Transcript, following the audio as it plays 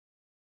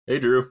Hey,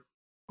 Drew.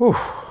 Whew.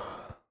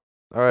 All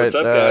right. What's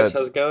up, guys?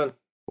 How's it going?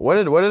 What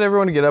did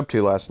everyone get up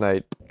to last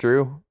night,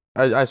 Drew?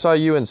 I saw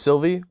you and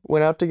Sylvie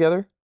went out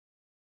together.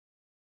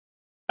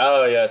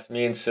 Oh yes,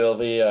 me and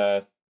Sylvie,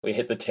 we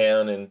hit the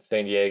town in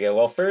San Diego.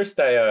 Well, first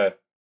I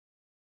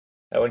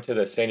went to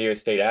the San Diego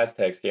State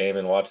Aztecs game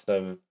and watched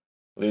them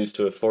lose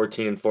to a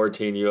 14-14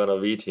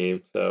 UNLV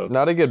team. So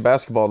Not a good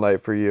basketball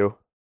night for you.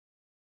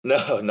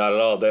 no, not at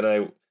all. Then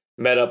I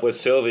met up with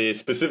Sylvie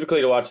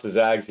specifically to watch the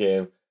Zags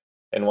game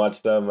and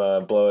watch them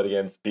blow it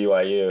against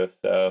BYU.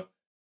 So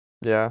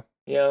Yeah.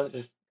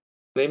 just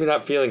maybe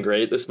not feeling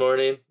great this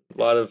morning.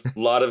 A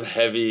lot of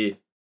heavy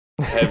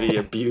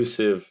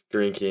abusive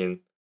drinking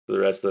for the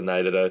rest of the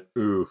night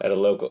Ooh.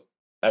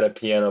 at a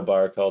piano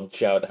bar called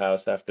Shout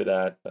House after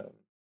that.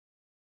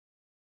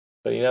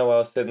 But while I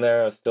was sitting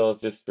there, I was still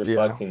just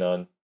reflecting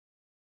on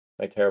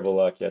my terrible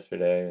luck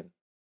yesterday. And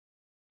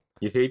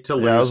You hate to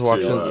Yeah, I was lose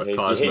watching- to you hate, you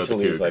Cosmo hate to the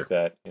lose Cougar. like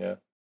that.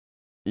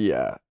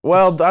 Yeah.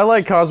 Well, I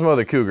like Cosmo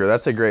the Cougar.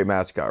 That's a great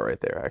mascot right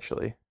there,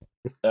 actually.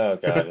 Oh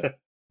god.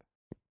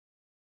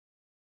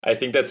 I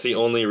think that's the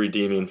only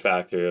redeeming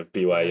factor of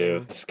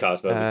BYU is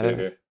Cosmo the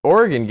Cougar.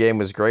 Oregon game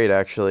was great,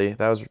 actually.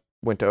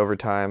 Went to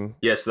overtime.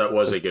 Yes, that It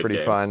was was a good pretty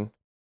game. fun.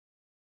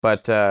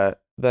 But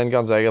then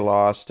Gonzaga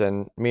lost,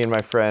 and me and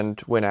my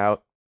friend went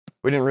out.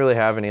 We didn't really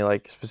have any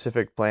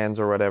specific plans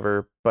or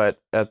whatever. But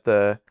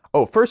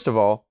first of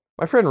all,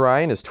 my friend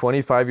Ryan is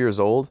 25 years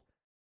old,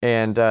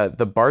 and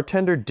the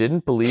bartender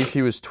didn't believe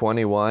he was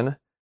 21,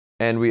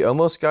 and we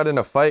almost got in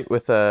a fight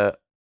with a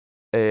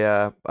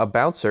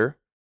bouncer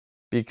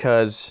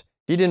because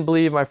he didn't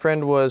believe my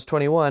friend was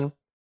 21.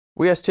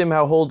 We asked him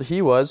how old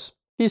he was.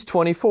 He's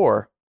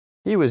 24.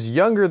 He was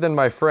younger than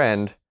my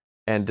friend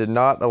and did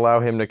not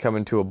allow him to come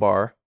into a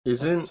bar.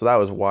 Isn't So that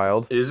was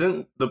wild.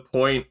 the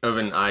point of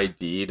an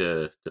ID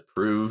to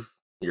prove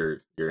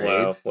your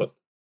Wow. age? What?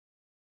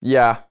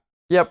 Yeah.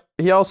 Yep.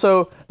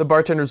 The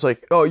bartender's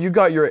like, "Oh, you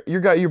got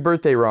your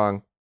birthday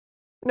wrong."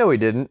 No, he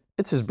didn't.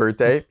 It's his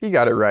birthday. He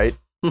got it right.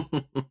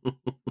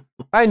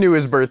 I knew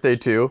his birthday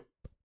too.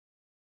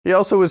 He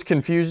also was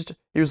confused.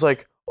 He was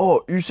like,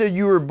 "Oh, you said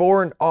you were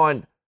born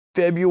on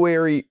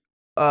February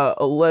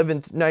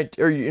 11th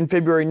or in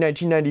February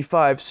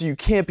 1995, so you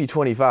can't be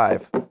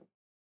 25."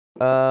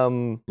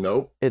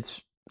 Nope.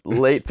 It's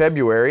late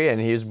February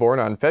and he was born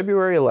on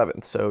February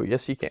 11th, so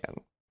yes, he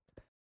can.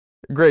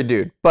 Great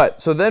dude.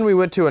 But so then we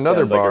went to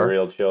another Sounds like bar a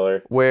real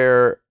chiller.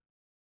 where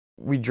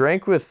we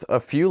drank with a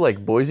few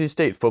Boise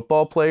State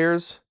football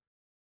players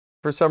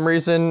for some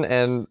reason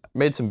and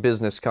made some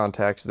business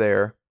contacts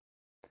there.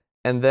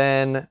 And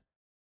then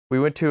we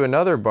went to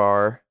another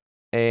bar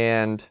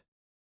and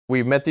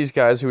we met these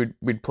guys who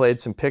we'd played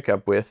some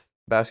pickup with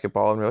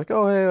basketball, and we're like,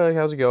 "Oh, hey,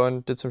 how's it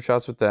going?" Did some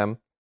shots with them.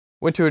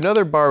 Went to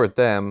another bar with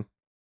them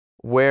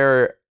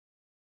where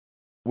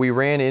we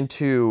ran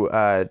into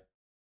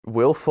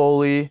Will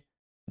Foley,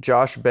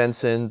 Josh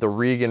Benson, the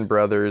Regan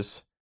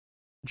brothers,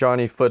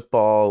 Johnny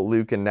Football,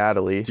 Luke, and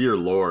Natalie, Dear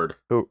Lord.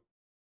 who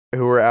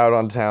were out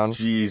on town.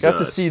 Jesus. Got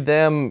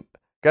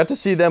to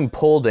see them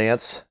pole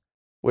dance,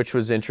 which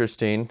was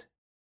interesting.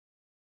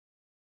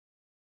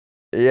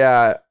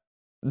 Yeah,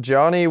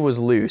 Johnny was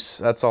loose.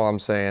 That's all I'm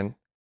saying.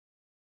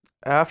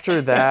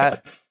 After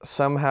that,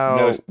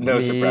 somehow No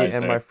me surprise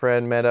and there. my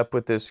friend met up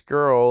with this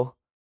girl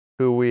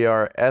who we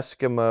are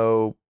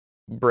Eskimo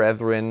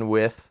brethren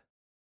with.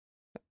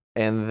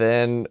 And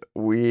then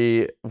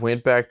we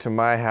went back to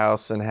my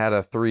house and had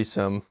a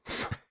threesome.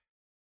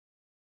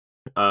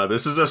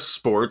 This is a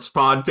sports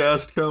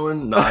podcast,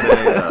 Cohen, not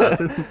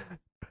a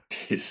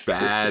Jeez.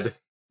 bad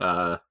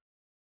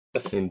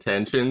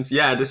intentions.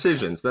 Yeah,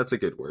 decisions. That's a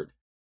good word.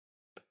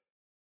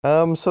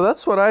 So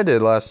that's what I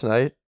did last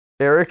night.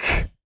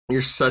 Eric?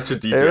 You're such a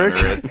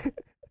degenerate. Eric?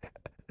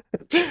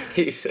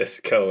 Jesus,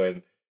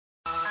 Cohen.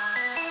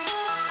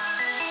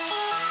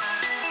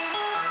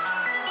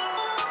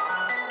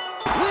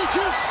 We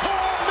just saw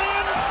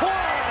men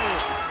fly.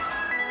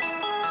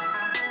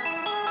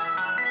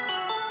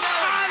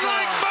 I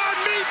like my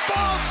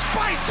meatballs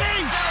spicy.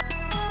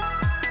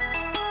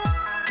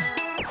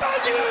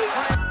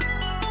 Onions.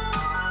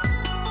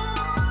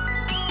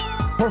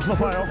 Personal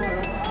foul,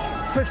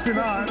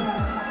 69,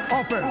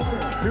 offense.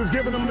 He was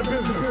giving them the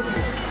business.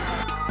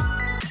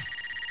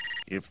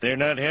 If they're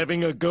not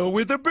having a go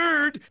with a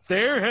bird,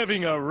 they're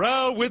having a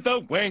row with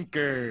a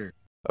wanker.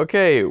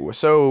 Okay,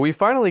 so we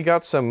finally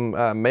got some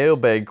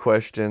mailbag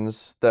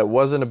questions that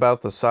wasn't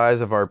about the size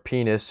of our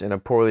penis in a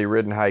poorly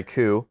written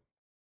haiku.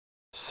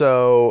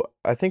 So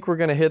I think we're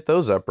going to hit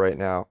those up right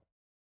now.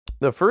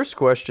 The first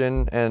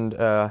question, and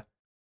I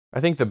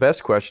think the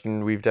best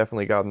question we've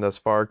definitely gotten thus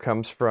far,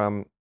 comes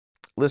from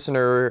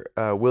listener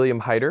William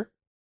Hyder.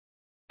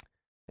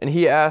 And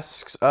he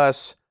asks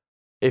us,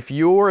 if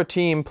you're a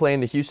team playing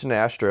the Houston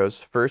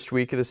Astros first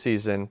week of the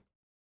season,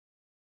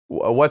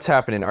 what's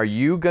happening? Are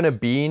you going to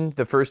bean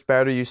the first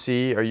batter you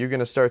see? Are you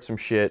going to start some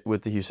shit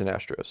with the Houston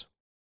Astros?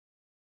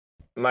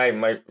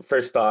 My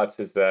first thoughts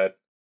is that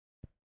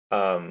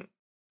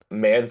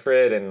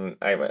Manfred and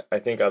I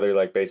think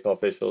other baseball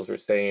officials were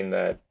saying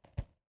that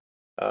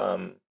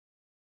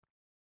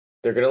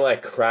they're gonna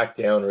like crack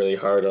down really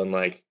hard on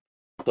like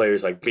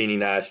players like beating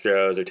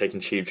Astros or taking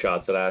cheap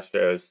shots at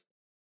Astros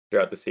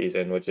throughout the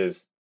season, which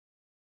is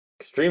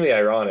extremely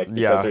ironic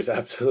because there's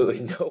absolutely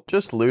no.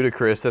 Just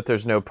ludicrous that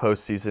there's no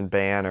postseason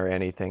ban or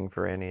anything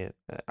for any.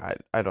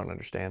 I don't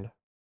understand.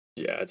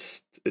 Yeah,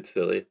 it's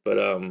silly, but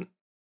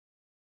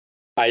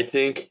I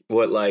think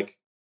what like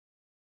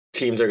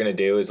teams are gonna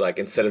do is like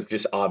instead of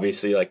just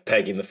obviously like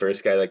pegging the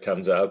first guy that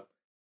comes up,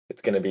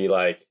 it's gonna be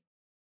like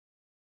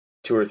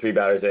 2 or 3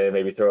 batters in,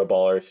 maybe throw a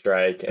ball or a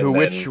strike. And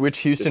which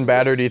Houston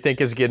batter do you think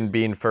is getting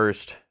beaten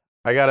first?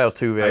 I got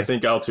Altuve. I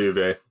think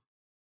Altuve.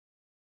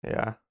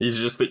 Yeah, he's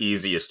just the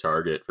easiest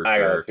target for I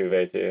sure. got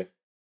Altuve too.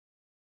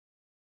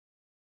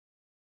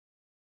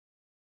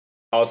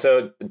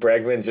 Also,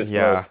 Bregman's just the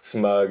most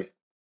smug,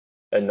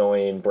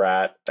 annoying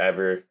brat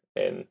ever,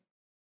 and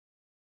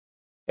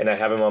I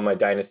have him on my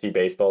Dynasty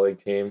Baseball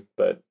League team,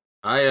 but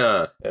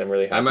and I'm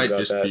really happy I might about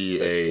just that,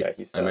 be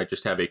I might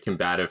just have a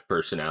combative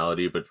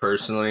personality, but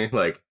personally,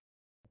 like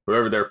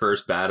whoever their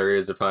first batter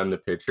is, if I'm the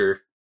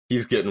pitcher,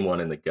 he's getting one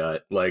in the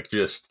gut. Like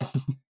just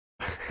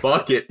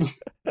fuck it.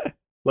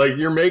 Like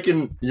you're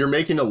making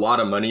a lot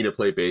of money to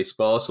play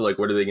baseball, so like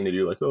what are they going to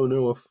do? Like, oh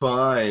no, a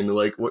fine.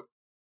 Like what?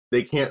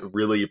 They can't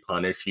really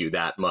punish you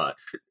that much.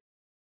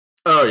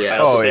 Oh yeah. I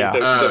also think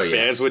the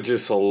fans would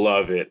just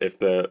love it if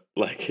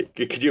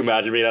could you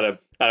imagine being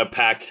at a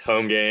packed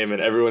home game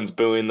and everyone's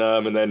booing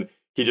them and then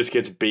he just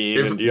gets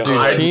beamed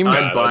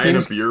I'm buying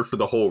a beer for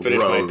the whole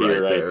row right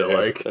there.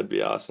 Like that'd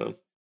be awesome.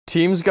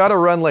 Teams got to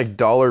run like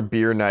dollar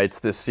beer nights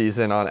this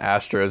season on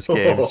Astros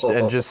games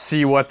and just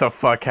see what the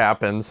fuck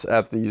happens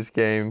at these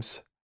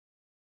games.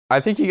 I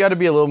think you got to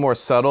be a little more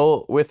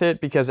subtle with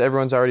it because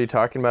everyone's already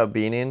talking about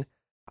beaning.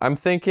 I'm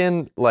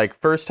thinking like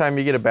first time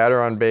you get a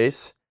batter on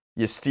base,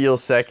 you steal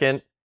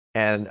second,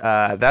 and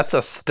that's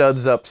a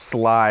studs up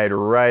slide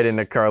right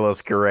into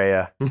Carlos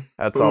Correa.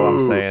 That's all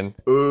I'm saying.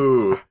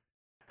 Ooh.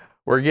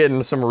 We're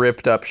getting some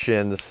ripped up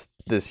shins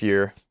this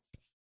year.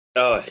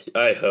 Oh,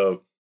 I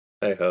hope.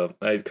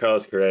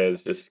 Carlos Correa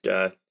is just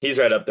he's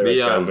right up there with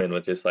Bowman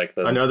with just like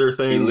the another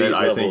thing that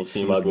I think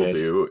teams will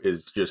do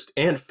is just,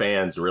 and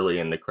fans really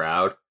in the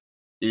crowd,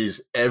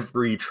 is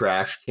every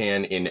trash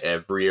can in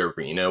every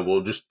arena will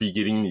just be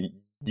getting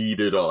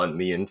yeeted on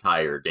the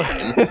entire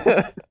game.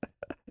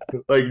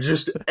 Like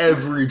just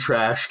every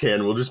trash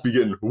can will just be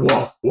getting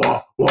wah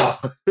wah wah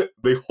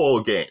the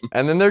whole game.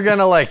 And then they're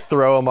gonna like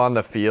throw them on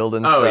the field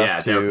and stuff yeah,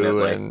 too.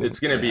 definitely. And, it's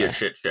gonna be a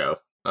shit show.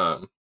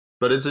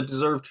 But it's a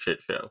deserved shit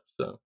show.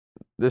 So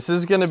this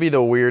is gonna be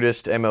the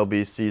weirdest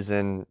MLB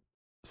season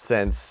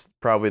since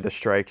probably the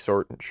strike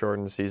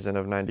shortened season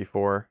of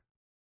 '94,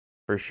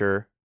 for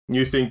sure.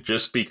 You think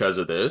just because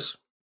of this,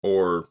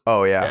 or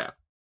oh yeah.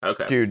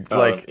 Okay. Dude,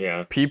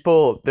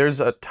 people, there's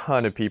a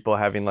ton of people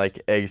having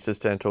like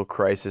existential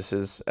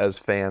crises as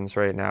fans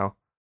right now.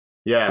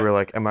 Yeah. We're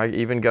like, am I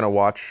even going to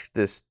watch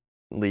this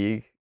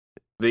league?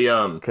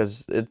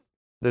 Because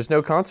there's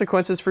no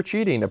consequences for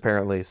cheating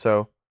apparently.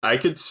 So I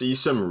could see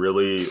some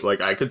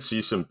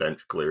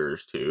bench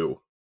clearers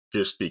too,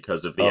 just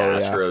because of the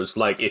Astros.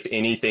 Yeah. Like if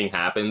anything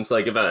happens,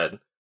 like if an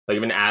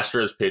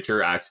Astros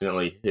pitcher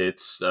accidentally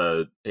hits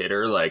a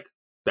hitter, like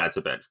that's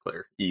a bench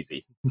clear.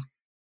 Easy.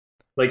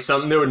 Like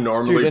something that would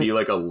normally be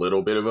like a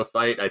little bit of a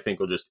fight, I think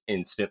will just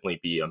instantly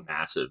be a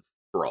massive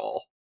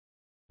brawl.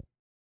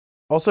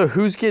 Also,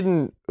 who's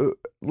getting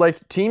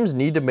like teams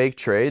need to make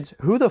trades?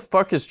 Who the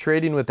fuck is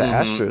trading with the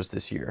Astros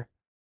this year?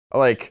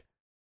 Like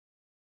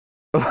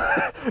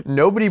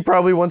nobody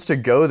probably wants to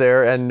go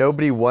there, and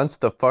nobody wants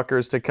the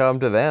fuckers to come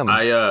to them.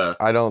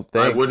 I don't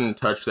think. I wouldn't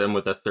touch them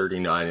with a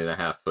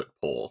 39.5-foot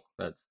pole.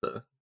 That's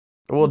the.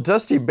 Well,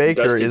 Dusty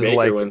Baker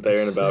went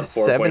there in about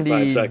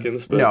 4.5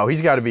 seconds. But... No,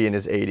 he's got to be in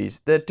his 80s.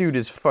 That dude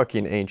is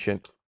fucking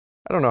ancient.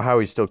 I don't know how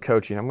he's still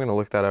coaching. I'm going to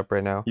look that up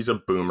right now. He's a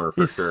boomer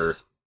for sure.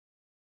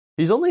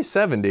 He's only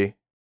 70,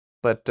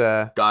 but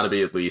got to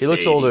be at least he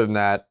looks 80. older than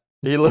that.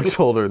 He looks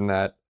older than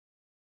that.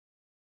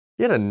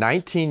 He had a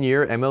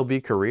 19-year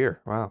MLB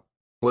career. Wow.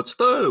 What's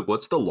the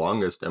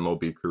longest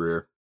MLB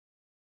career?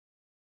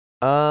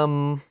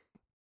 I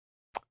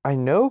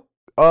know.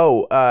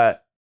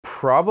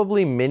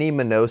 Probably Minnie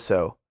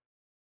Minoso.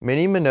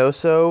 Minnie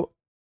Minoso,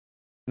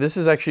 this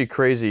is actually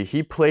crazy.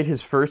 He played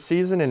his first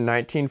season in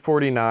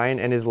 1949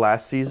 and his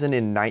last season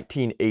in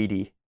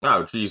 1980.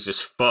 Oh,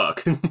 Jesus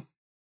fuck.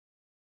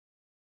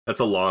 That's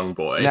a long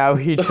boy. Now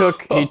he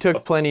took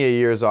plenty of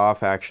years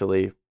off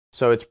actually.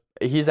 So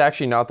he's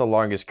actually not the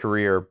longest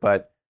career,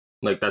 but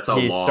like that's a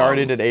he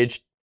started at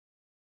age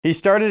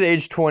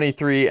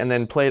 23 and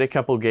then played a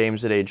couple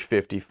games at age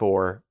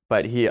 54,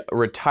 but he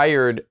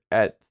retired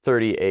at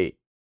 38.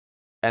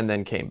 And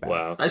then came back.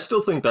 Wow. I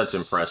still think that's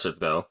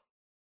impressive, though.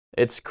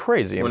 It's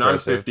crazy when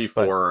impressive. I'm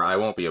 54, I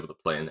won't be able to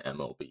play in the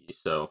MLB,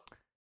 so...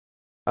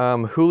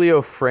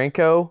 Julio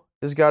Franco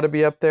has got to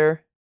be up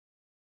there.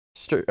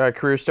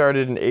 Career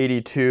started in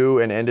 82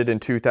 and ended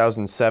in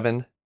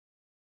 2007.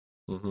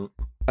 Mm-hmm.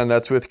 And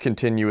that's with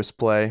continuous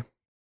play.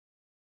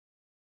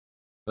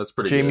 That's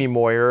pretty Jamie good.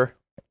 Moyer.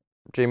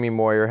 Jamie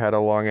Moyer had a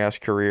long-ass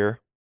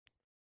career.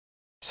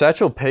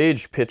 Satchel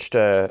Paige pitched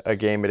a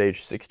game at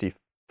age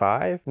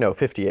 65? No,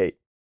 58.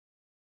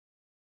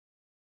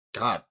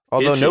 God,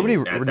 Although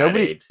pitching at that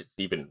age is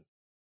even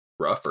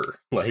rougher.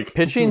 Like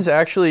pitching's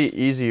actually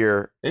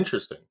easier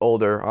interesting.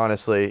 older,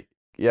 honestly.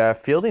 Yeah,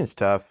 fielding's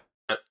tough.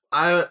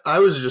 I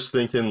was just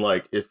thinking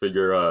like if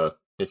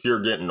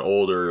you're getting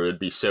older, it'd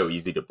be so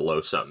easy to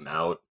blow something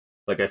out.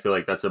 Like I feel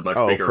like that's a much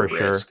bigger for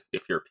risk sure.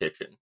 if you're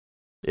pitching.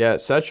 Yeah,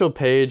 Satchel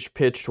Paige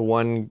pitched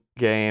one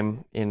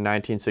game in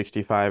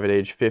 1965 at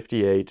age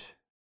 58,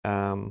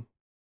 and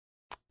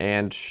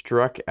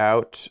struck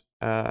out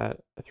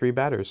 3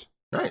 batters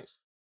Nice.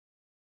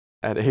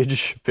 at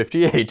age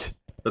 58.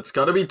 That's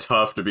got to be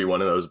tough to be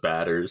one of those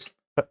batters.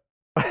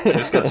 You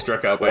just got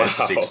struck out by Wow. a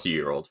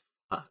 60-year-old.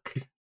 Fuck.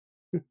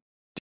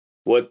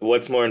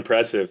 What's more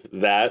impressive,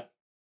 that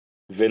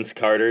Vince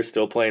Carter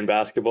still playing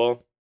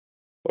basketball,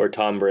 or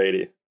Tom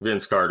Brady?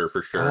 Vince Carter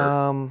for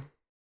sure.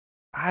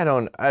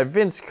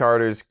 Vince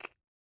Carter's.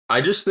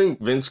 I just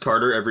think Vince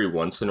Carter every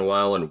once in a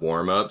while in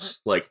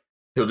warm-ups, like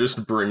he'll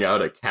just bring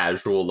out a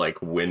casual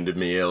like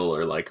windmill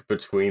or like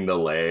between the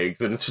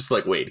legs, and it's just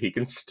like, wait, he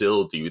can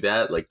still do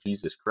that? Like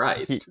Jesus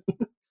Christ.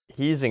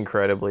 He's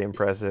incredibly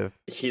impressive.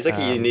 He's like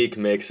a unique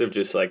mix of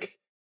just like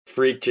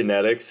freak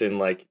genetics and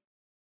like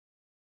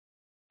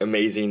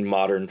amazing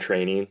modern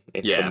training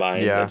and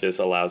combined that just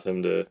allows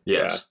him to.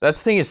 Yes.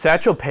 That's the thing is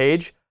Satchel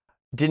Paige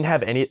didn't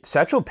have any.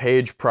 Satchel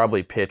Paige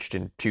probably pitched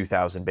in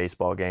 2,000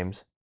 baseball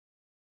games.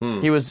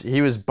 He was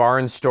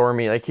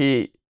barnstorming. Like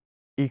he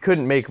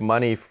couldn't make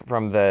money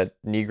from the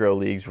Negro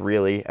leagues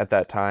really at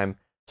that time,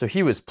 so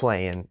he was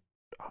playing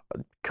a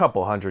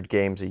couple hundred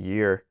games a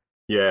year.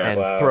 Yeah.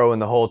 And throwing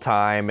the whole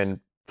time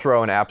and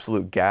throwing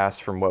absolute gas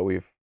from what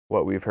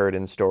we've heard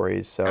in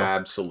stories. So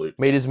absolutely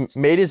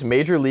made his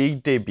major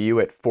league debut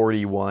at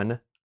 41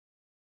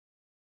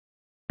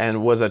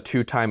 and was a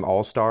 2-time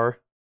All-Star.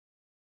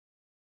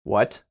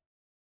 What?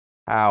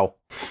 How?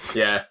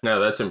 Yeah, no,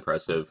 that's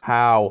impressive.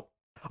 How?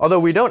 Although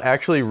we don't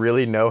actually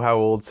really know how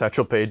old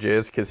Satchel Paige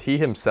is because he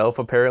himself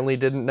apparently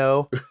didn't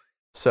know.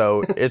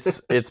 So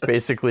it's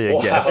basically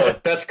a guess.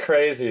 That's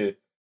crazy.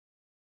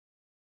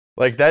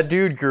 Like that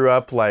dude grew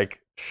up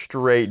like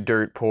straight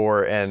dirt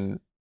poor and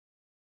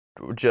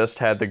just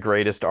had the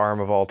greatest arm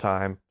of all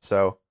time.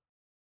 So,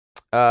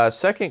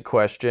 second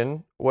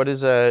question, what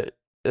is I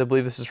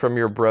believe this is from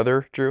your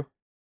brother, Drew.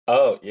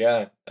 Oh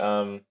yeah.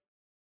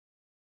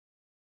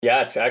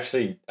 Yeah, it's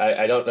actually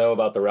I don't know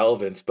about the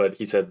relevance, but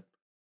he said,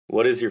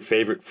 "What is your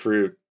favorite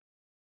fruit?"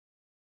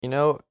 You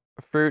know,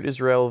 fruit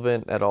is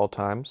relevant at all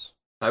times.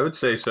 I would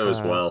say so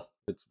as well.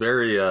 It's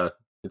very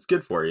it's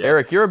good for you.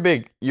 Eric, you're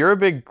a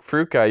big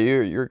fruit guy.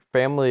 Your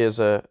family is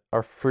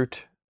are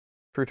fruit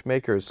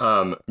makers.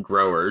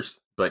 Growers,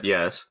 but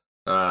yes,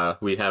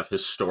 we have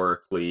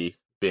historically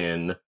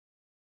been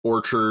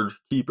orchard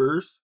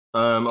keepers.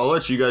 I'll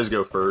let you guys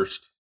go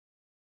first.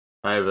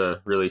 I have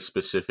a really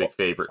specific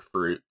favorite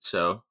fruit,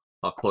 so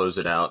I'll close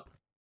it out.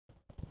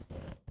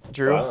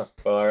 Drew? Wow.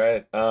 Well, all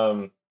right.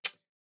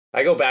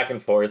 I go back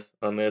and forth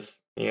on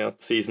this,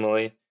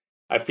 seasonally.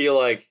 I feel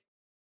like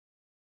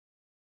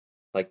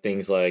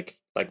things like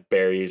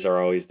berries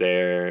are always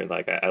there.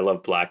 Like I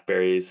love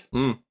blackberries.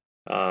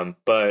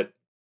 But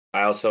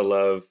I also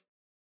love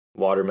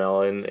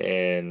watermelon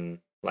and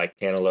like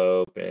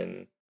cantaloupe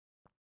and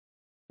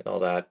all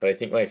that. But I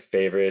think my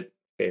favorite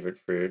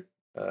fruit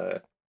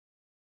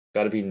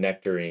got to be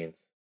nectarines.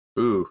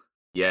 Ooh,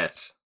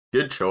 yes.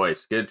 Good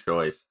choice. Good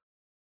choice.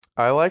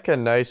 I like a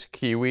nice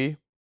kiwi.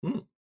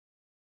 It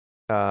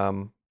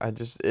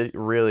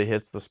really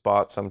hits the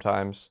spot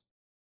sometimes.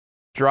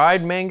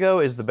 Dried mango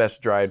is the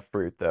best dried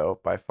fruit though,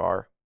 by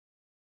far.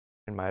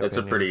 In my That's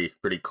opinion. a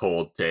pretty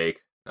cold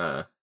take.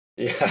 Yeah,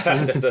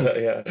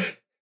 yeah.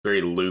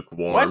 Very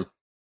lukewarm. What?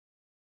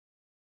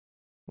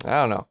 I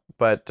don't know,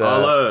 but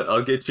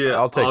I'll get you.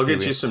 I'll get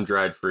kiwi. you some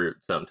dried fruit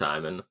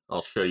sometime, and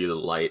I'll show you the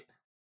light.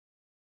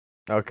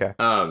 Okay.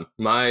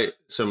 My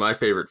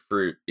favorite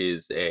fruit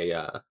is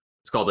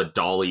it's called a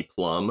dolly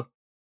plum,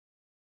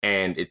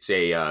 and it's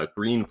a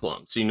green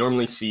plum. So you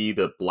normally see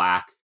the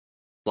black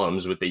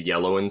plums with the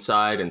yellow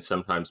inside, and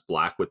sometimes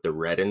black with the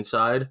red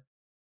inside.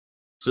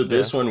 So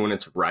this one, when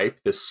it's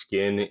ripe, the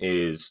skin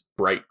is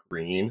bright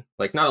green,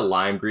 like not a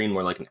lime green,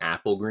 more like an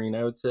apple green,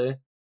 I would say.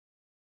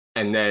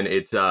 And then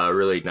it's a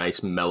really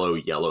nice mellow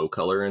yellow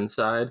color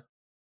inside,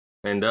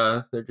 and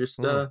they're just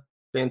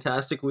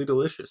fantastically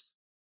delicious.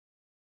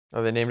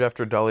 Are they named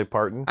after Dolly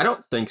Parton? I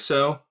don't think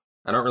so.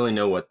 I don't really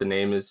know what the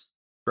name is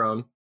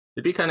from.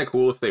 It'd be kind of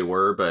cool if they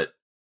were, but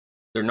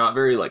they're not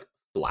very like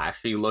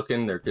flashy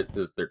looking. They're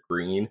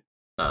green.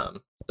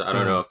 So I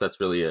don't know if that's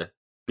really a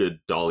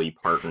good Dolly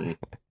Parton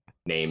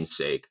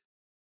namesake.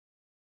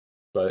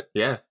 But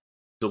yeah,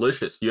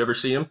 delicious. You ever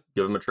see them?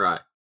 Give them a try.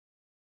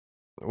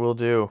 Will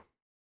do.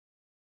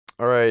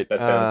 All right. That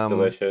sounds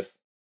delicious.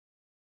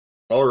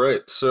 All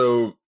right.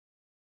 So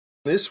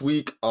this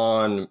week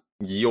on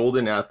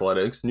Olden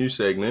Athletics, new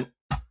segment,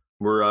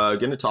 we're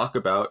going to talk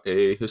about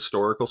a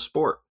historical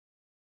sport.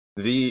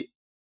 The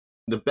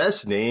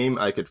best name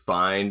I could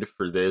find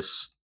for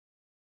this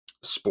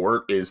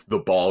sport is the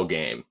ball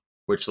game,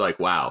 which like,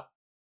 wow,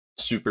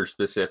 super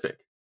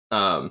specific.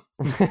 But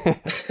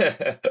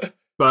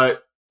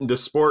the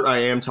sport I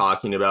am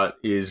talking about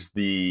is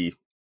the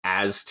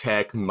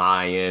Aztec,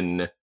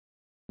 Mayan,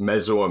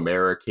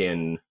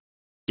 Mesoamerican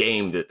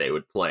game that they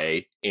would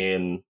play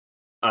in.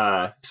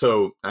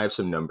 So I have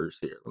some numbers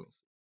here. Let me see.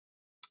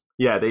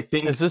 Yeah, they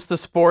think. Is this the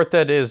sport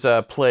that is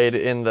played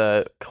in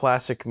the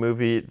classic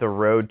movie The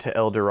Road to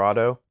El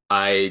Dorado?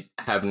 I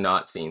have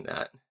not seen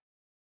that.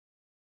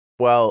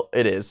 Well,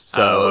 it is.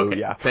 So, okay.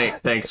 Yeah.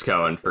 Thanks,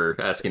 Cohen, for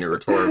asking a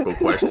rhetorical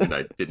question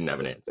I didn't have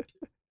an answer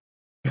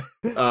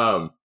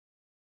to.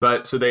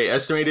 But so they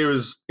estimate it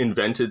was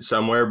invented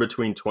somewhere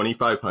between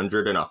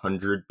 2500 and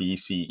 100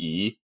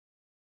 BCE.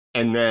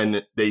 And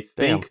then they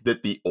think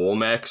that the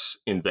Olmecs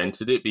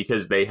invented it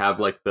because they have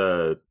like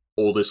the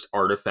oldest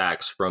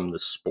artifacts from the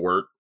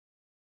sport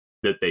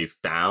that they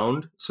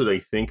found. So they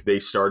think they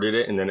started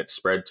it, and then it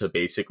spread to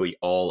basically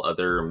all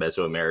other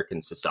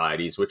Mesoamerican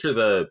societies, which are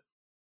the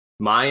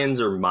Mayans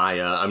or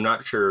Maya. I'm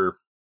not sure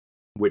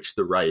which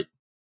the right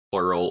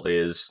plural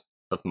is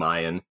of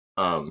Mayan.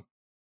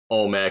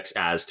 Olmecs,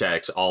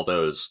 Aztecs, all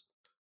those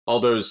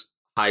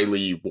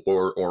highly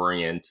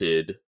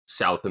war-oriented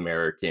South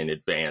American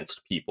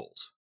advanced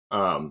peoples.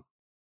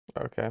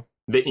 Okay.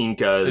 The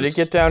Incas. Did it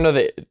get down to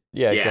the?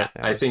 Yeah,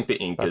 I think the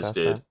Incas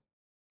did.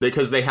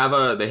 Because they have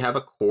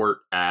a court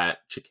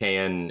at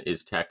Chichen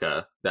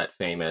Azteca, that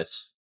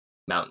famous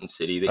mountain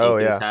city the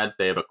Incas had.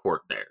 They have a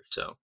court there,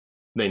 so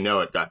they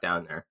know it got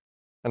down there.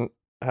 And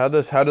how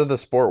did the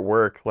sport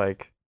work?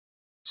 Like,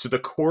 so the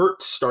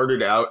court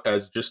started out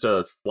as just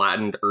a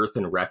flattened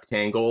earthen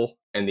rectangle,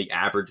 and the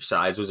average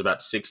size was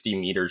about 60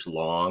 meters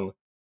long.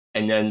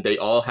 And then they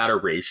all had a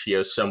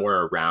ratio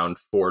somewhere around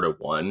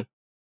 4-1.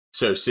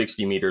 So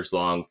 60 meters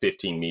long,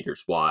 15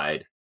 meters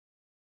wide.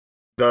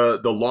 The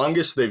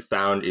longest they've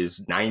found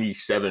is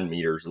 97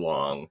 meters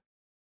long.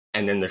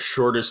 And then the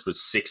shortest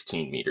was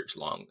 16 meters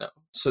long, though.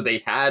 So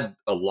they had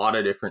a lot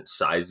of different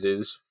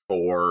sizes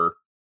for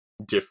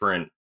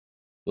different,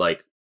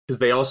 like, because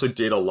they also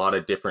did a lot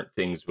of different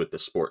things with the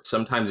sport.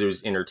 Sometimes it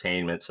was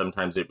entertainment.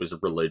 Sometimes it was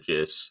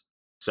religious.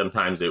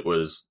 Sometimes it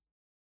was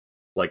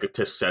like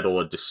to settle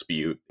a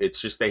dispute.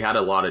 It's just they had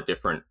a lot of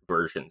different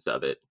versions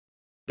of it.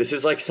 This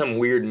is like some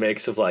weird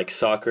mix of like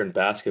soccer and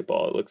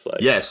basketball, it looks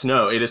like. Yes,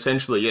 no, it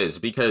essentially is,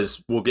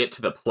 because we'll get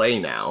to the play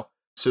now.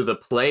 So the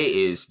play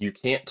is you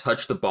can't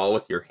touch the ball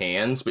with your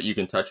hands, but you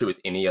can touch it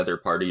with any other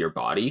part of your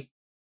body.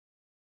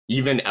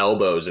 Even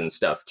elbows and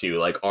stuff too.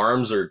 Like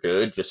arms are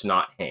good, just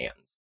not hands.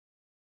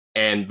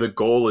 And the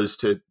goal is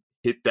to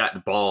hit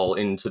that ball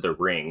into the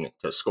ring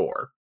to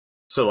score.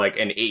 So like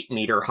an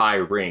 8-meter high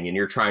ring, and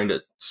you're trying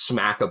to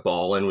smack a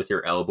ball in with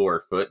your elbow or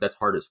foot, that's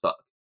hard as fuck.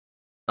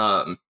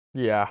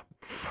 Yeah.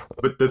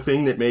 But the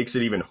thing that makes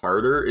it even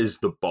harder is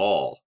the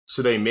ball.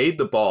 So they made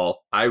the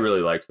ball. I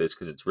really liked this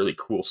because it's really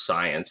cool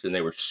science, and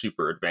they were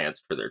super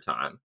advanced for their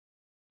time.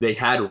 They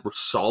had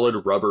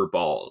solid rubber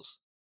balls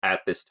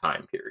at this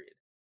time period.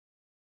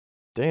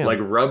 Damn. Like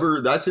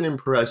rubber, that's an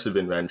impressive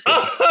invention.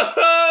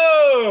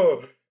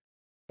 Oh!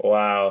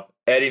 Wow.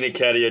 Eddie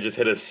Nketiah just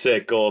hit a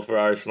sick goal for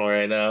Arsenal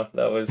right now.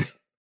 That was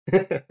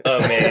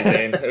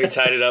amazing. We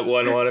tied it up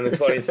 1-1 in the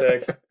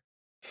 26th.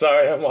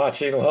 Sorry, I'm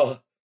watching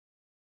well.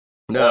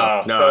 No,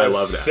 I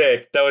love that.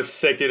 Sick. That was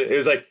sick, dude. It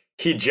was like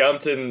he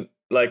jumped and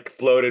like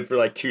floated for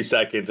like 2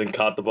 seconds and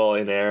caught the ball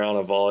in air on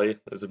a volley.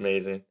 It was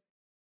amazing.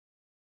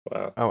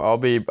 Wow.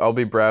 I'll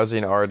be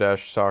browsing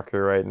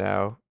r-soccer right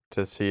now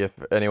to see if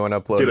anyone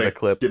uploaded a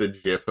clip. Get a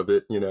gif of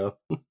it, you know.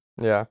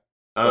 Yeah.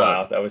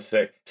 Wow, that was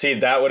sick. See,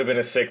 that would have been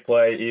a sick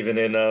play even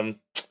in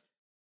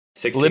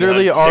 1600,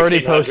 literally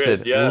already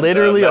posted. Yeah,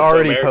 literally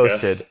already Mesoamerica.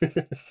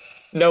 posted.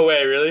 No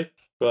way, really?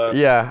 Wow.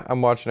 Yeah,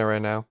 I'm watching it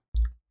right now.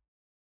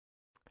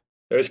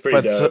 It was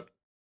pretty dope.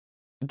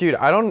 Dude,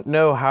 I don't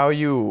know how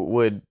you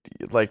would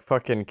like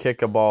fucking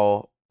kick a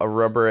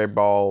rubber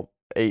ball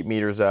 8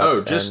 meters up.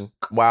 Oh,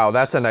 wow,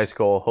 that's a nice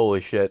goal. Holy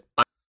shit.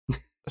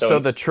 So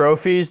the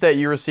trophies that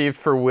you received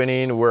for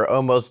winning were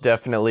almost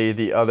definitely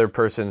the other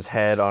person's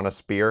head on a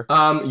spear?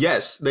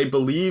 Yes, they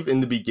believe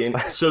in the beginning.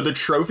 So the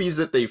trophies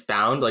that they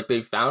found, like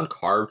they found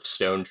carved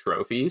stone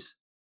trophies.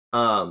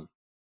 Some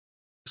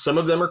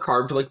of them are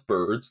carved like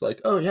birds,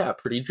 like, oh yeah,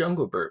 pretty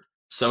jungle bird.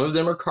 Some of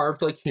them are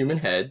carved like human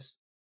heads.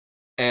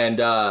 And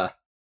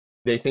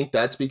they think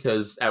that's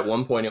because at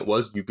one point it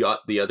was you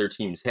got the other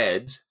team's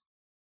heads.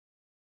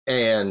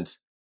 And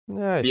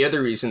nice. The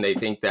other reason they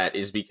think that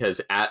is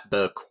because at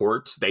the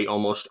courts, they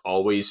almost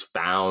always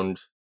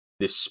found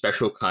this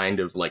special kind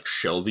of like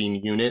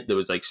shelving unit that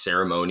was like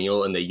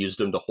ceremonial, and they used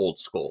them to hold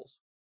skulls.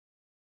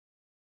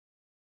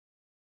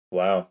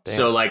 Wow. Damn.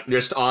 So like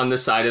just on the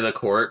side of the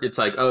court, it's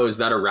like, oh, is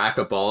that a rack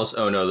of balls?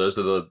 Oh no,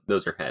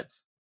 those are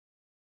heads.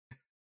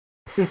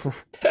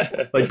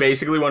 Like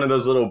basically one of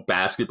those little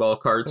basketball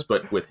carts,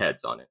 but with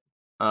heads on it.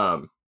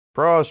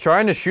 Bro, I was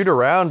trying to shoot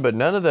around, but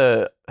none of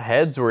the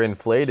heads were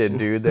inflated,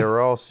 dude. They were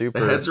all super.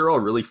 The heads are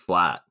all really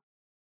flat.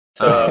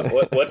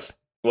 So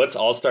what's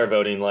All-Star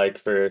voting like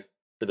for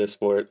this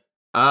sport?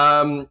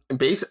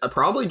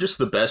 Probably just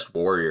the best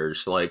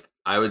Warriors. Like,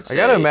 I would say. I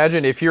gotta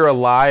imagine if you're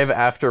alive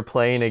after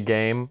playing a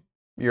game,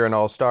 you're an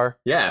all-star.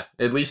 Yeah,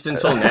 at least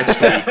until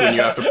next week when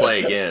you have to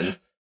play again.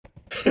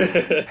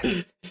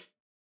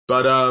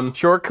 But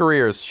short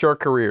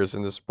careers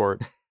in the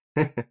sport.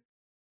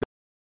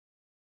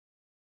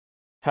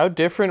 How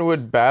different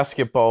would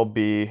basketball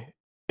be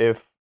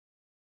if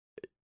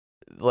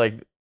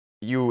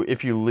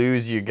if you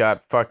lose, you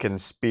got fucking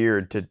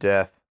speared to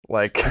death?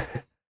 Like,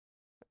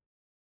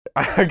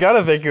 I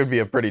gotta think it would be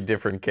a pretty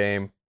different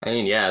game. I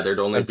mean, yeah, there'd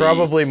only and be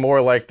probably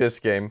more like this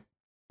game.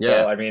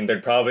 Yeah, well, I mean,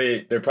 there'd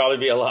probably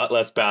be a lot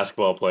less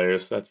basketball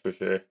players. That's for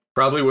sure.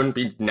 Probably wouldn't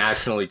be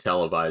nationally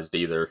televised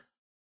either.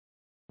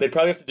 They'd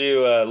probably have to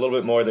do a little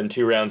bit more than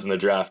 2 rounds in the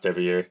draft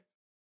every year.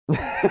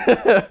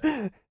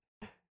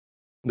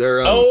 There.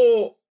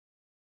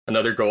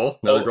 Another goal.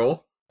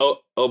 Oh,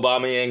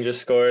 Aubameyang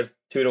just scored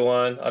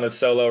 2-1 on a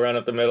solo run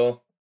up the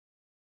middle.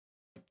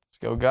 Let's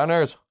go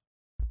Gunners.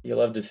 You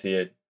love to see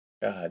it.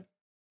 God.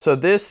 So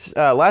this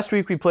last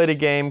week we played a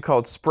game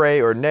called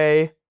Spray or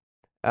Nay,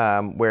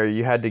 where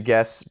you had to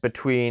guess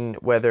between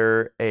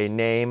whether a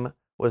name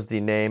was the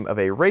name of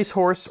a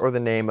racehorse or the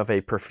name of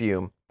a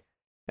perfume.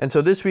 And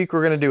so this week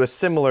we're going to do a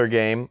similar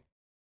game,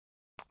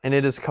 and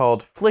it is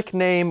called Flick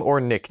Name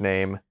or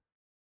Nickname.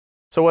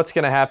 So what's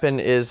going to happen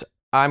is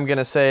I'm going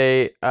to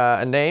say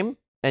a name,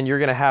 and you're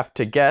going to have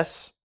to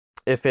guess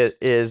if it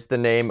is the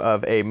name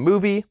of a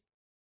movie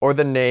or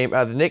the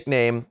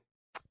nickname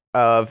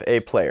of a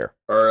player.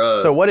 Or,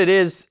 so what it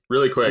is,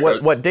 really quick,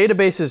 what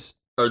databases...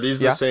 Are these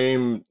the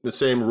same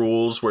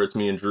rules where it's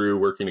me and Drew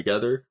working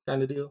together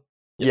kind of deal?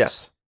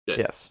 Yes.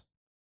 Yes.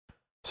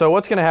 So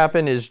what's going to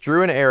happen is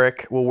Drew and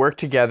Eric will work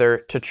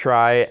together to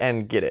try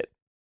and get it.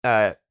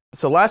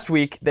 So last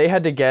week, they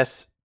had to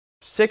guess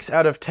 6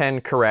 out of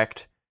 10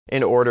 correct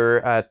in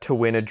order to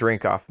win a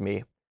drink off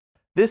me.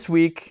 This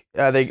week,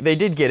 they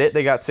did get it.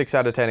 They got 6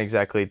 out of 10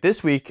 exactly.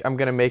 This week, I'm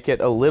going to make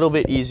it a little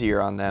bit easier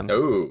on them.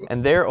 Ooh.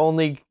 And they're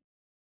only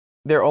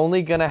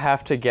going to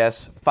have to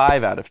guess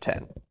 5 out of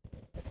 10.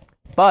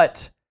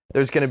 But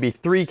there's going to be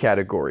 3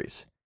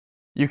 categories.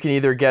 You can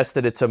either guess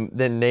that it's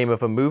the name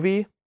of a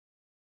movie,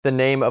 the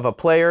name of a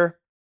player,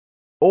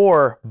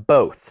 or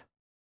both.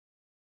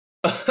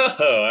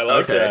 Oh, I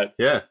like that.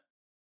 Yeah.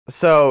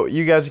 So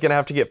you guys are going to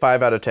have to get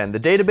 5 out of 10. The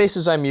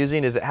databases I'm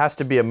using is it has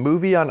to be a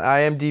movie on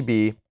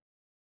IMDb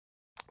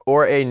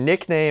or a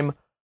nickname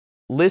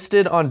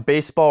listed on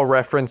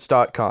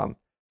baseballreference.com.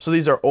 So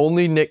these are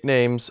only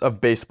nicknames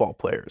of baseball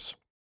players.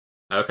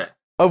 Okay.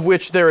 Of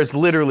which there is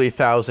literally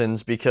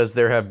thousands, because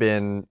there have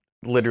been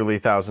literally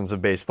thousands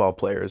of baseball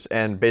players,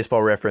 and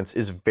Baseball Reference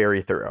is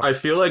very thorough. I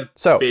feel like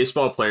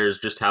baseball players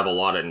just have a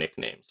lot of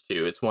nicknames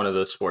too. It's one of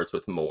those sports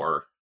with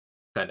more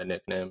kind of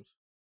nicknames.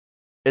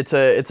 It's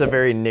a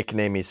very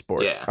nicknamey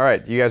sport. Yeah. All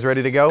right, you guys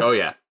ready to go? Oh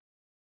yeah.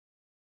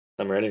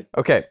 I'm ready.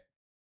 Okay.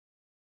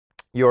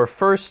 Your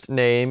first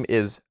name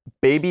is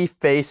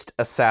Baby-Faced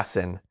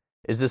Assassin.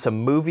 Is this a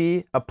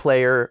movie, a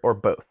player, or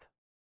both?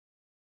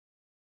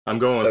 I'm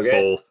going with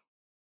both.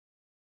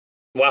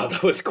 Wow,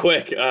 that was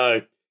quick.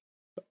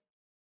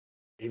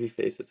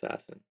 Baby-Faced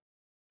Assassin.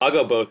 I'll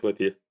go both with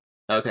you.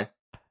 Okay.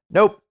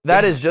 Nope,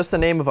 that is just the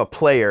name of a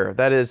player.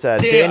 That is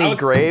Danny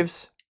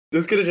Graves. I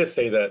was going to just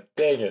say that.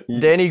 Dang it.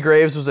 Danny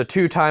Graves was a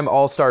 2-time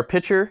All-Star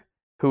pitcher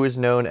who is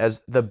known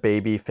as the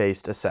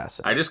Baby-Faced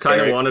Assassin. I just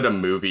kind of wanted a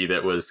movie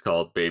that was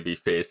called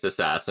Baby-Faced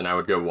Assassin. I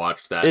would go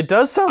watch that. It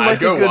does sound like a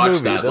good movie. I'd go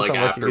watch that like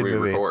after we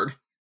record.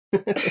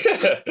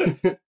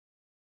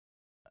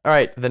 All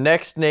right, the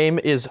next name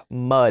is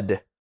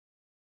Mud.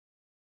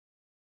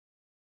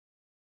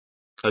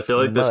 I feel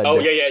like this... Oh,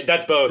 yeah,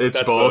 that's both. It's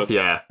that's both,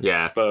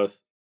 yeah.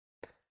 Both.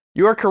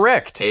 You are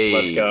correct. Hey.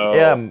 Let's go.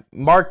 Yeah,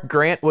 Mark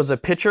Grant was a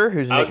pitcher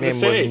whose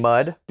nickname was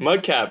Mud.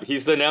 Mudcap.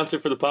 He's the announcer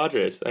for the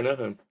Padres. I know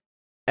him.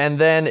 And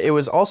then it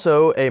was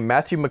also a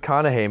Matthew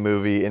McConaughey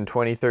movie in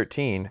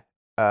 2013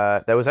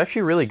 that was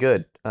actually really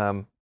good.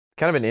 Kind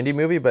of an indie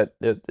movie, but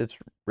it's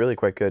really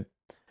quite good.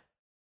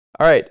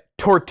 All right,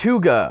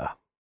 Tortuga.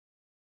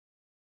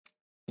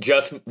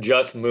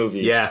 Just movie.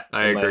 Yeah,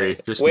 I agree.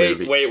 Just wait,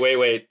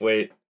 movie.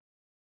 Wait.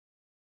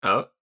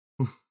 Oh?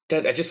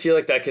 I just feel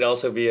like that could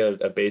also be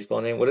a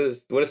baseball name. What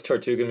does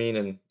Tortuga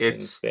mean in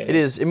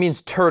Spanish? It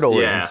means turtle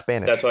in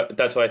Spanish. That's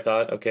what I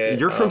thought. Okay.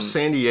 You're from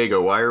San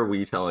Diego. Why are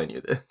we telling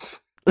you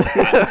this?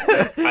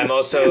 I'm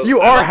also... You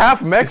are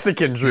half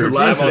Mexican, Drew. Your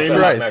last name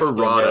is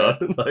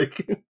Ferrata. Yeah.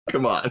 Like,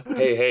 come on.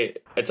 Hey.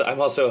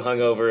 I'm also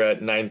hungover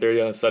at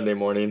 9:30 on a Sunday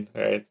morning.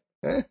 All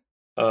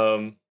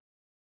right.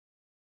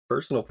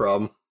 Personal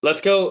problem. Let's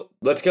go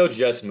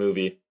just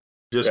movie.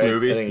 Just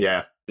movie?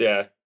 Yeah.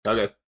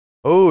 Okay.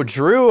 Oh,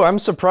 Drew, I'm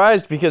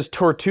surprised because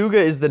Tortuga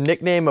is the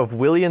nickname of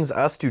Williams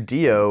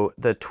Astudillo,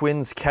 the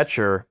Twins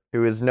catcher,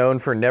 who is known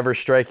for never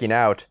striking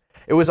out.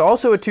 It was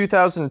also a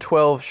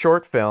 2012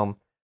 short film,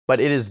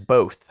 but it is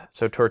both.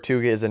 So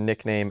Tortuga is a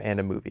nickname and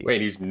a movie. Wait,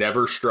 he's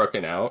never struck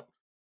out?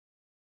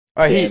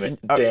 Damn it.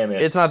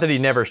 It's not that he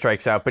never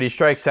strikes out, but he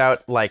strikes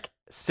out like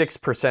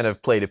 6%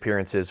 of plate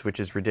appearances, which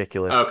is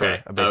ridiculous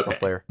for a baseball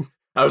player.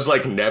 I was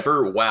like,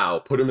 never? Wow.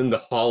 Put him in the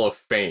Hall of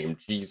Fame.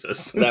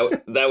 Jesus.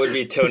 That would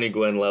be Tony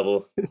Gwynn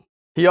level.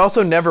 He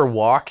also never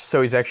walks,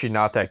 so he's actually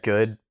not that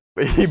good.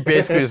 But he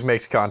basically just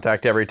makes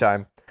contact every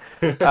time.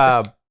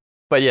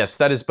 But yes,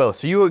 that is both.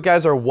 So you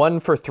guys are 1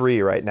 for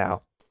 3 right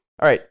now.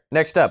 All right,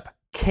 next up,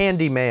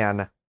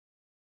 Candyman.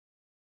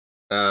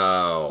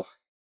 Oh.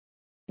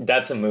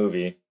 That's a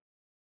movie.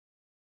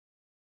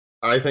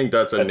 I think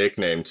that's a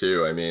nickname,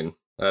 too. I mean,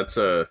 that's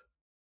a...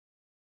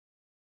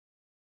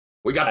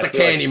 We got the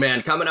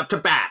Candyman coming up to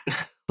bat.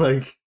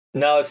 Like...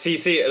 No, see,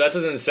 that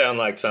doesn't sound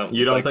like something.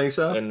 You don't think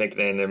so? A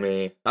nickname to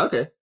me.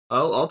 Okay.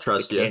 I'll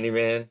trust you.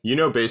 Candyman. You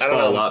know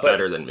baseball a lot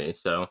better than me,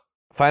 so...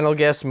 Final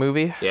guess,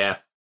 movie? Yeah.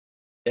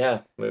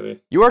 Yeah,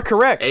 movie. You are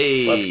correct.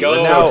 Hey, let's go.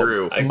 Let's Now, go,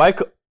 Drew.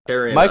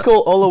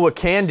 Michael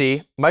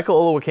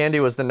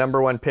Olowokandi was the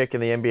number 1 pick in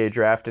the NBA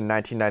draft in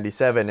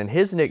 1997, and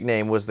his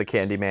nickname was the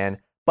Candyman,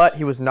 but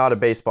he was not a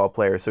baseball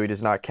player, so he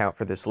does not count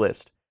for this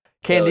list.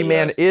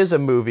 Candyman is a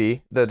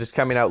movie that is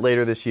coming out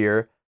later this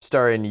year,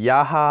 starring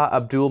Yahya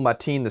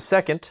Abdul-Mateen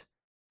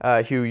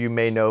II, who you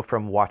may know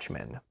from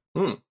Watchmen.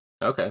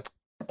 Okay.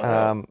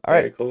 All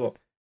right. Very cool.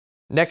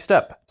 Next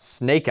up,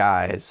 Snake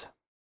Eyes.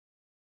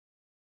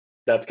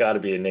 That's got to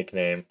be a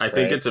nickname. I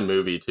think it's a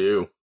movie,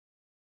 too.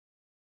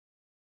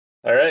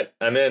 All right,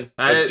 I'm in.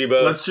 Let's do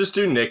both. Let's just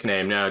do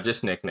nickname now.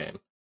 Just nickname.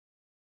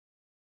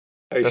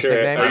 Are you Just sure?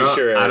 nickname? Are you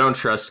sure? I don't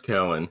trust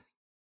Cohen.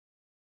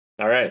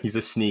 All right. He's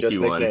a sneaky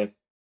Just one. nickname.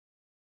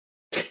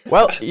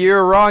 Well,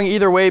 you're wrong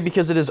either way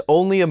because it is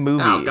only a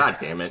movie. Oh, God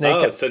damn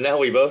it. So now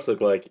we both look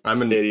like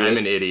I'm an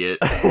idiot.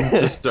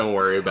 Just don't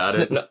worry about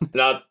it.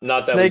 Not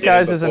that Snake we did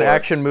Eyes it is an before.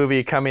 action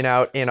movie coming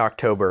out in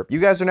October.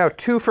 You guys are now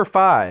 2 for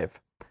 5.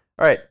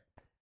 All right.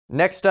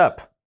 Next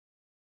up,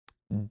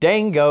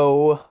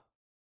 Dango.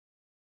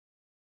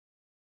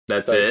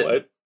 That's Like it.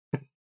 what?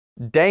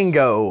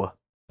 Dango.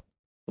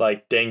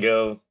 Like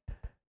Dango.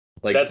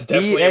 Like That's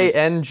definitely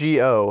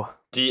Dango.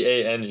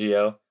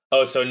 Dango.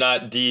 Oh, so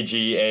not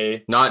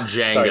DGA. not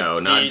Django. Sorry,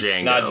 not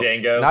Django. Not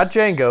Django. Not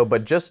Django,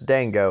 but just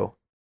Dango.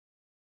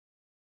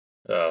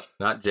 Oh.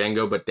 Not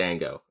Django, but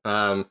Dango.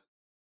 I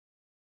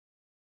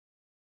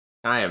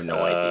have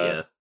no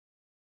idea.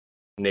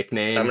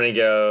 Nickname. I'm gonna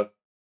go.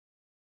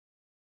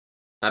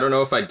 I don't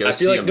know if I'd go I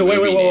see feel a like movie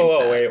wait,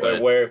 named wait.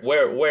 that,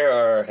 Where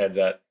are our heads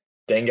at?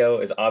 Dango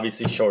is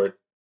obviously short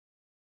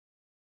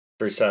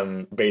for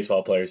some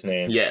baseball player's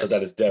name. Yes. But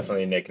that is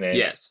definitely a nickname.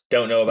 Yes.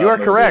 Don't know about You are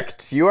movie.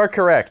 correct. You are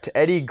correct.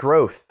 Eddie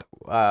Groth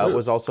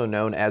was also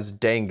known as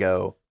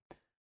Dango.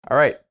 All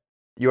right.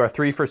 You are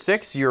 3 for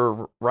 6.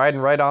 You're riding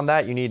right on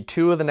that. You need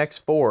 2 of the next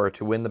 4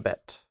 to win the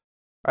bet.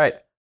 All right.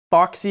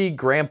 Foxy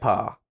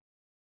Grandpa.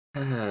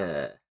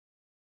 I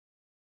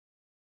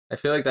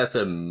feel like that's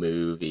a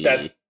movie.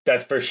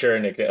 That's for sure a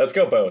nickname. Let's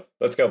go both.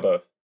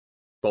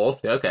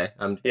 Both? Okay.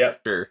 I'm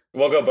Yep. sure.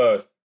 We'll go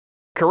both.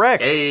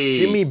 Correct. Hey.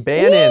 Jimmy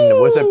Bannon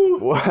was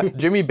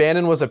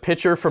a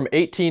pitcher from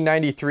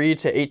 1893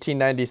 to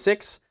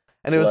 1896,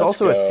 and it was Let's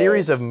also a go.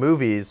 series of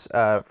movies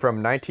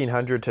from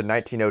 1900 to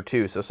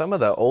 1902. So some of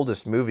the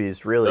oldest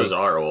movies really Those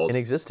are old. in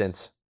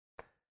existence.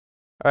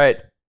 All right.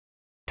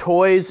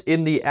 Toys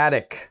in the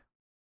Attic.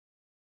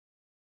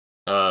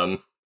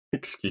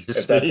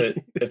 Excuse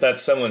If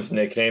that's someone's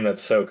nickname,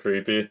 that's so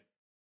creepy.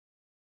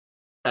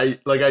 I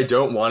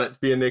don't want it to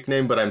be a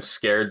nickname, but I'm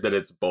scared that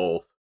it's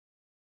both.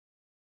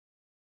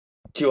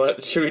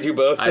 Should we do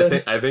both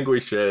then? I think we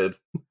should.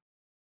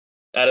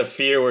 Out of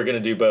fear, we're gonna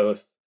do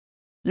both.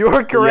 You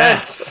are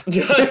correct. Yes.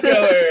 Let's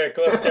go, Eric.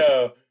 Let's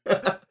go.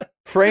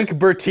 Frank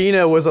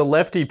Bertina was a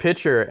lefty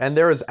pitcher, and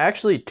there was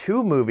actually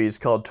 2 movies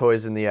called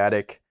Toys in the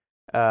Attic,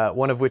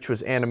 one of which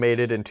was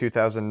animated in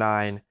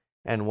 2009,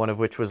 and one of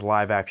which was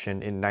live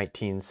action in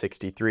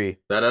 1963.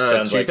 That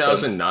Sounds like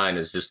 2009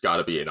 has just got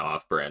to be an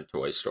off-brand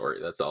Toy Story.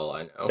 That's all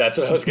I know. That's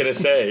what I was gonna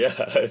say. Yeah,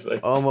 I was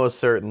like, Almost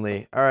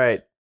certainly. All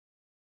right.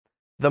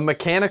 The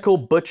Mechanical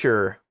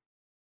Butcher.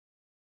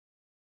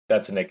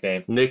 that's a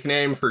nickname.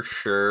 Nickname for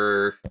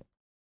sure.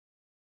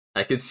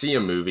 I could see a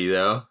movie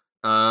though.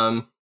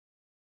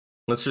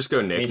 Let's just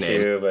go nickname. Me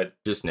too, but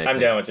Just nickname. I'm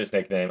down with just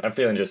nickname. I'm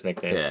feeling just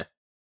nickname. Yeah.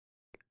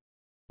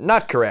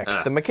 Not correct.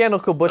 The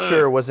Mechanical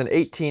Butcher was an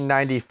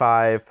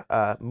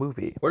 1895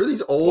 movie. What are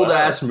these old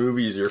ass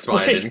movies you're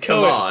finding?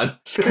 Come on.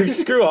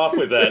 Screw off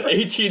with that.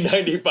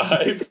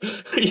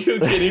 1895. Are you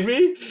kidding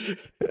me?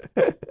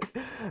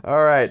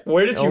 All right.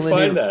 Where did you Only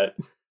find need- that?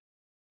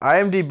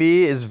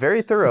 IMDb is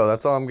very thorough.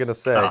 That's all I'm going to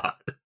say. God.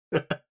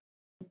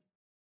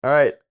 All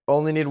right.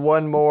 Only need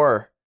 1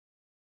 more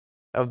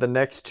of the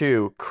next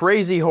 2.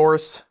 Crazy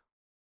Horse.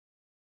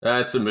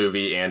 That's a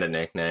movie and a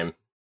nickname.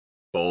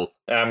 Both.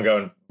 I'm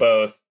going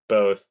both.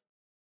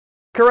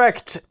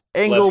 Correct.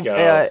 Let's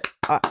go.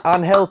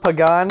 Angel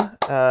Pagan,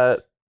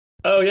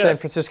 Oh yeah. San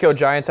Francisco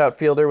Giants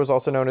outfielder, was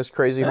also known as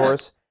Crazy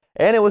Horse.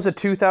 And it was a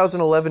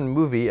 2011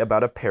 movie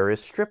about a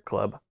Paris strip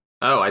club.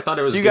 Oh, I thought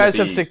it was You going guys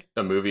to have be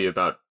a movie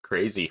about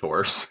Crazy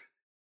Horse.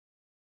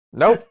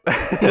 Nope.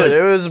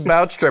 It was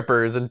about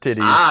strippers and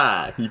titties.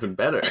 Ah, even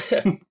better.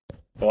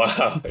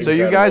 Wow. So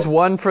you guys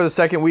won for the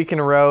second week in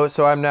a row,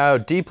 so I'm now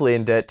deeply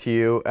in debt to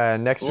you.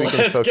 Next week in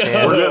Let's go.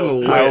 Spokane, We're getting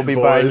lit, I will be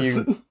buying boys.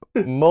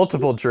 you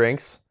multiple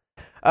drinks.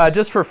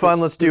 Just for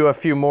fun, let's do a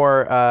few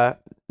more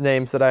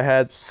names that I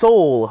had.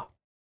 Soul.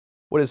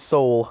 What is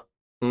Soul?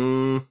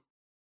 Wait,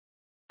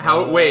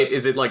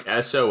 is it like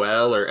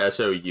SOL or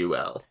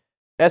SOUL?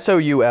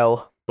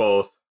 SOUL.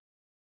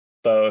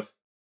 Both.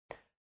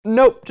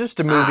 Nope, just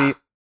a movie.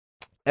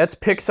 That's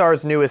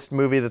Pixar's newest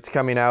movie that's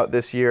coming out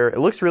this year. It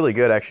looks really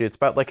good, actually. It's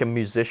about like a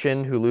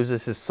musician who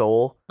loses his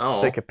soul. Oh.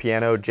 It's like a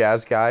piano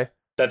jazz guy.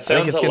 That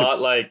sounds a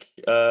lot like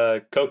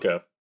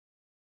Coco.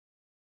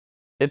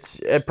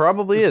 It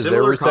probably is. They're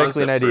Similar recycling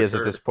concept, ideas for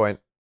at this sure. point.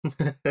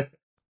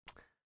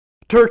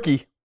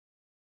 Turkey.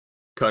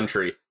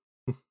 Country.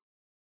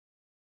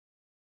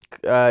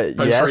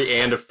 Country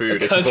Yes. and a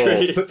food.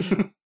 Country. It's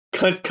both.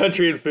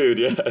 Country and food,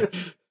 yeah.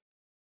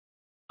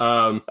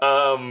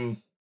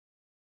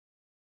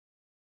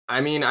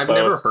 I mean, I've Both.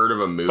 never heard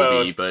of a movie,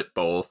 Both. but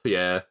both,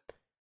 yeah.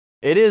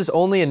 It is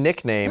only a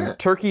nickname. Yeah.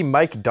 Turkey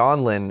Mike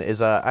Donlin is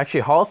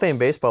actually a Hall of Fame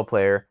baseball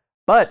player,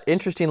 but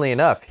interestingly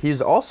enough,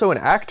 he's also an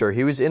actor.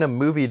 He was in a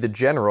movie, The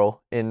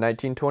General, in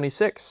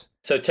 1926.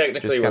 So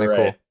technically Just we're kinda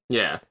right. cool.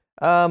 Yeah.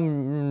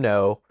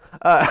 No.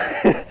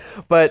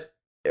 But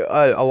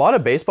a lot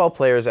of baseball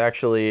players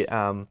actually,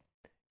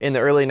 in the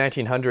early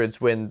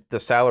 1900s, when the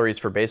salaries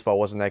for baseball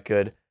wasn't that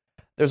good,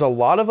 there's a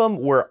lot of them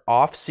were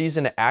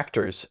off-season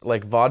actors,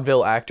 like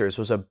vaudeville actors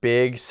was a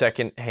big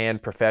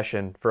second-hand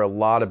profession for a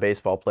lot of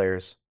baseball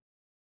players.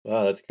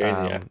 Wow, that's crazy.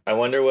 Um, I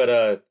wonder what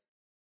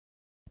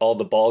all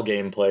the ball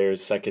game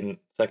players'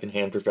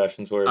 second-hand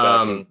professions were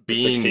back in the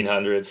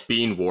 1600s.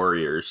 Being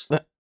warriors.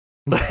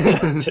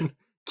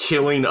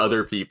 Killing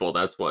other people,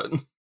 that's what.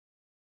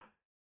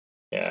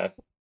 Yeah.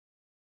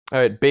 All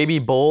right, Baby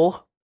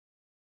Bull.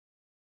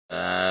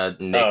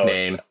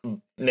 Nickname.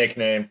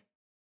 Nickname.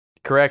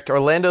 Correct.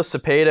 Orlando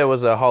Cepeda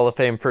was a Hall of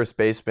Fame first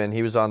baseman.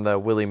 He was on the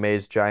Willie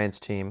Mays Giants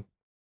team.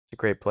 He's a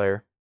great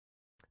player.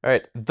 All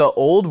right, The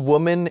Old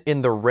Woman in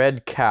the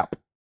Red Cap.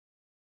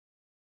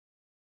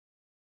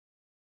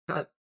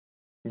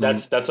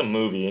 That's a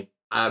movie.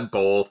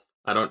 Both.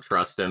 I don't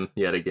trust him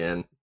yet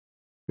again.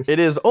 It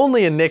is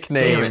only a Damn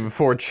nickname it.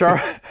 for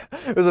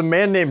It was a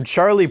man named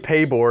Charlie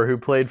Paybor who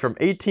played from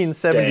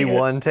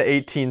 1871 to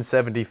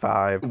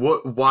 1875.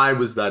 Why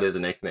was that his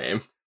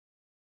nickname?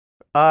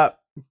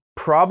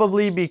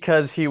 Probably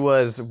because he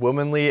was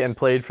womanly and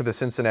played for the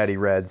Cincinnati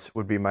Reds,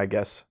 would be my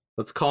guess.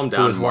 Let's calm Who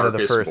down, was one of the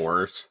Marcus first.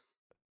 Morris.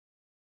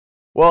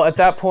 Well, at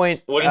that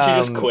point, Wouldn't you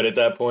just quit at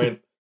that point?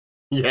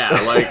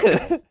 Yeah, like,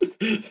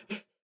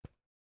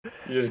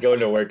 You just go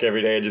into work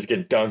every day and just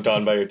get dunked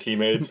on by your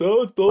teammates.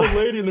 Oh, it's the old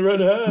lady in the red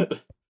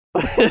hat.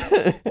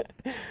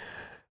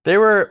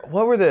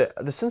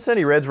 The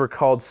Cincinnati Reds were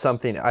called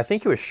something. I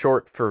think it was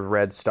short for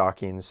Red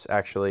Stockings,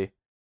 actually.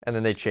 And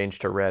then they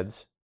changed to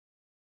Reds.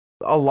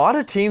 A lot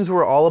of teams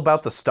were all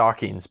about the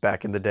stockings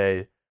back in the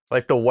day.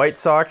 Like the White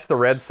Sox, the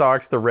Red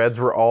Sox, the Reds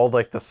were all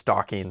like the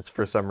stockings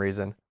for some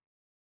reason.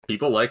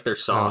 people like their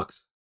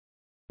socks.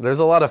 There's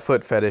a lot of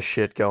foot fetish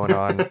shit going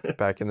on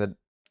back in the...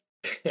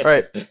 All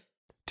right,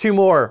 two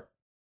more.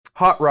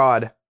 Hot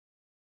Rod.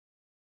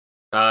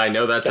 I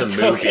know that's a That's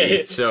movie,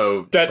 okay.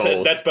 so That's both.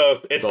 it. That's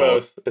both. It's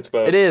both. It's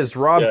both. It is.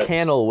 Rob Yeah.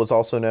 Cannell was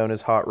also known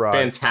as Hot Rod.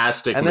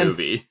 Fantastic And then-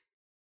 movie.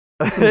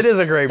 It is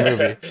a great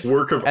movie.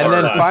 Work of And art.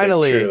 then Classic,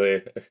 finally-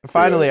 truly.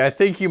 Finally, I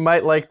think you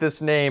might like this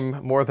name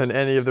more than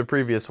any of the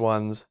previous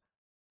ones.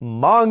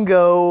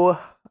 Mongo.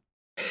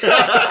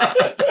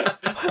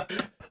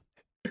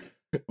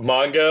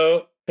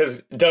 Mongo.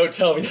 Because don't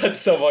tell me that's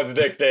someone's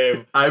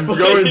nickname. I'm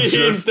going Please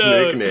just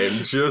don't.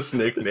 nickname. Just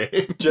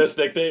nickname. Just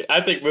nickname.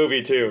 I think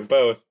movie too.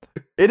 Both.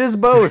 It is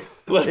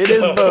both. Let's It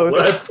is go. both.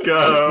 Let's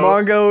go.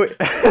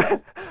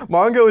 Mongo.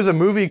 Mongo is a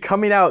movie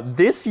coming out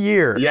this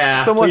year.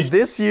 Yeah, Someone please-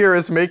 this year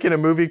is making a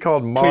movie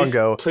called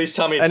Mongo. Please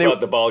tell me it's And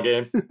about the ball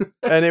game.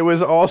 And it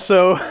was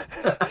also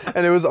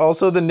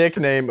the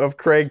nickname of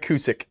Craig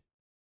Cusick.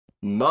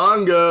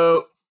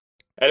 Mongo.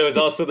 And it was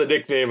also the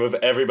nickname of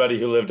everybody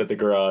who lived at the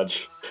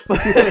garage.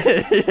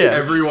 Yes.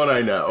 Everyone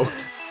I know.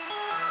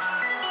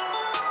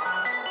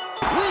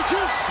 We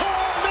just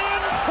saw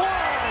men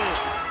fly.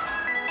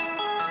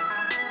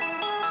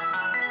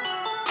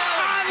 I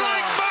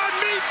like my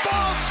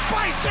meatballs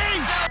spicy.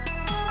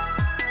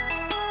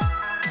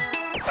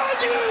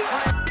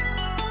 Onions.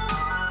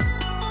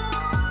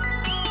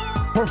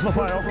 Personal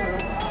foul,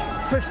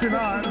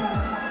 69,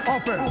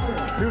 offense.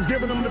 He was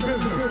giving them the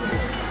business.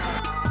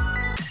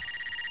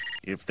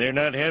 If they're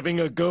not having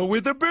a go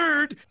with a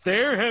bird,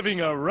 they're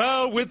having a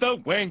row with a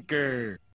wanker.